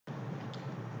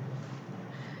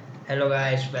Hello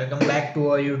guys, welcome back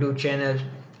to our YouTube channel.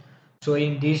 So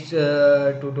in this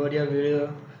tutorial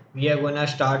video, we are gonna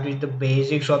start with the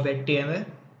basics of HTML.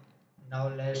 Now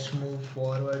let's move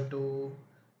forward to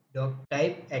doc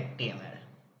type HTML.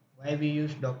 Why we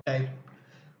use doc type?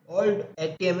 All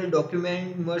HTML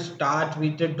document must start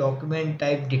with the document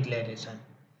type declaration.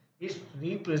 It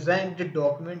represents the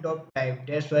document of type.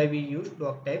 That's why we use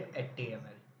doc type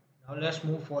HTML. Now let's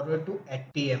move forward to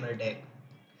HTML tag.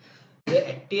 The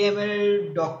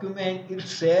HTML document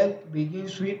itself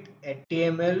begins with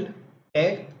HTML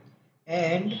tag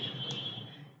and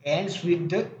ends with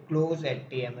the close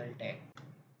HTML tag.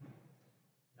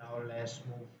 Now let's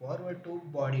move forward to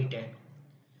body tag.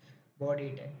 Body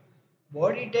tag.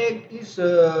 Body tag is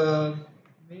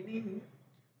meaning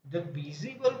the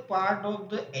visible part of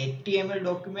the HTML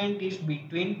document is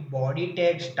between body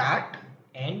tag start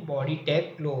and body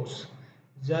tag close.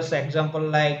 Just example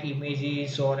like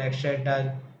images or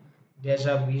etc. These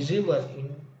are visible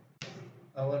in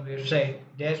our website.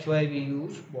 That's why we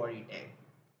use body tag.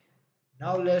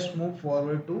 Now let's move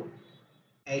forward to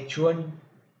h1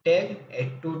 tag,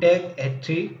 h2 tag,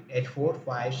 h3, h4,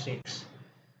 5, 6.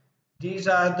 These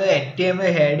are the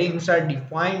HTML headings are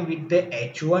defined with the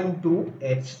h1 to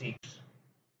h6.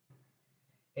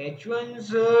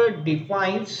 H1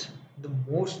 defines the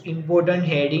most important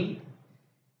heading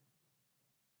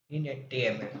in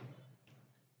HTML.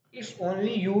 It's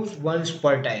only used once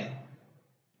per time,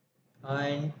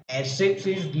 and H6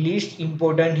 is least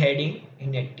important heading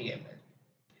in HTML.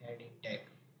 Heading tag.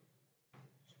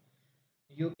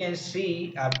 You can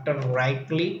see after right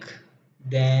click,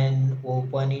 then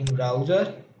open in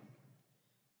browser.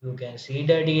 You can see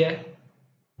that here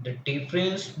the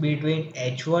difference between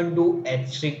H1 to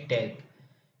H6 tag.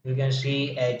 You can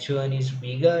see H1 is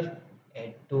bigger,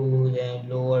 H2 then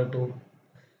lower to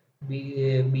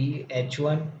B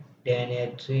H1, then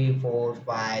H3, 4,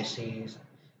 5, 6.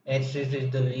 H6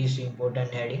 is the least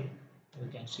important heading. You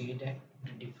can see that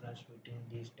the difference between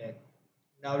these tags.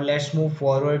 Now let's move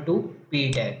forward to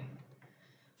P tag.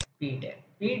 P tag.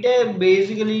 P tag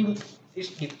basically is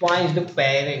defines the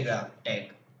paragraph tag.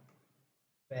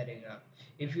 Paragraph.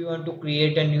 If you want to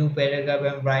create a new paragraph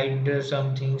and write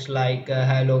some things like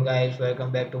hello guys,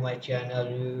 welcome back to my channel,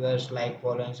 viewers like,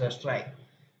 follow and subscribe.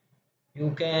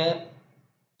 You can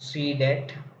see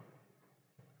that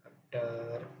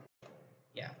after,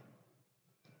 yeah,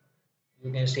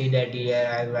 you can see that here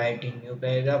I write in new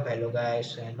paragraph hello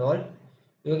guys and all.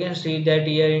 You can see that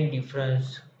here in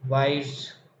difference why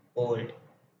it's old.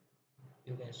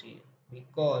 You can see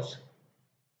because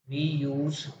we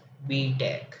use B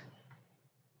tag.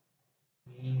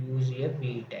 We use here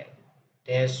B tag.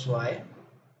 That's why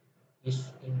it's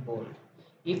in bold.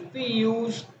 If we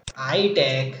use I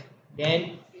tag,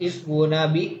 then it's gonna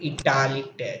be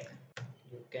italic tag.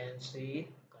 You can see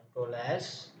Control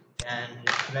S and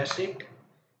refresh it.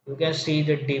 You can see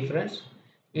the difference.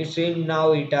 It's in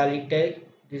now italic tag.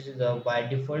 This is a by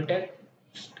default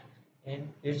text and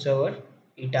it's our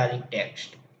italic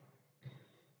text.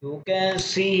 You can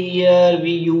see here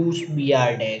we use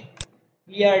BR tag.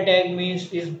 BR tag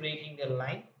means is breaking a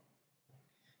line.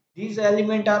 These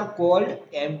elements are called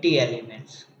empty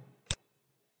elements.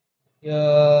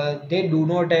 They do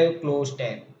not have close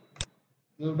tag.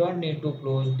 You don't need to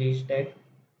close this tag.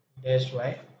 That's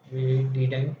why we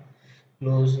didn't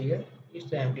close here.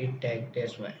 It's empty tag.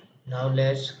 That's why. Now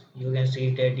let's. You can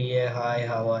see that here. Hi,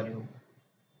 how are you?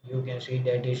 You can see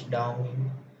that it's down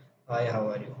in. Hi, how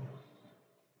are you?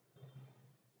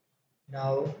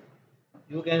 Now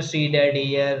you can see that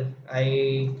here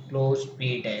I close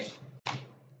P tag.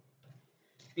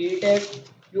 P tag.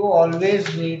 You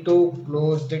always need to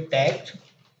close the text.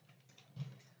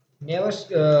 Never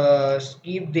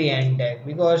skip the end tag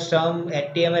because some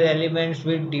HTML elements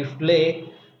will display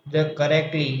the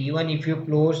correctly even if you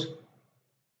close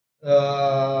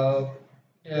uh,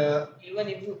 even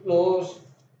if you close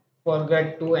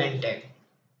forget to end tag.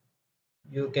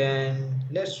 You can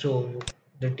let's show you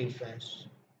the difference.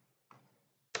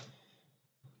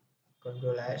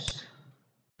 Control S.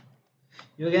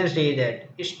 You can see that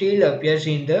it still appears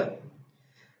in the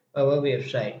our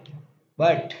website,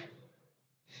 but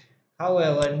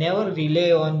however never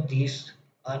rely on this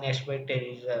unexpected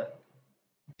result.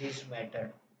 This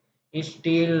method. It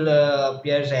still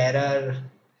appears error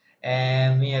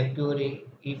and may occur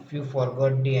if you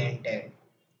forgot the end tag.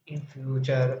 In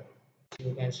future,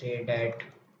 you can say that,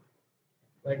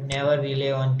 but never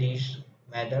rely on this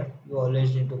method. You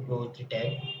always need to close the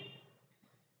tag.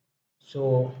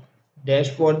 So that's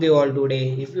for the all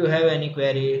today. If you have any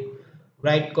query,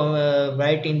 write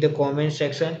in the comment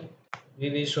section. We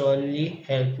will surely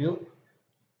help you.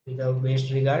 without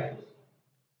best regard.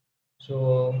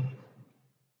 So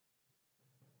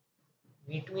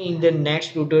meet me in the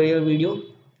next tutorial video.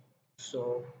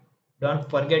 So don't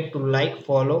forget to like,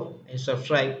 follow and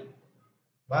subscribe.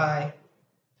 Bye.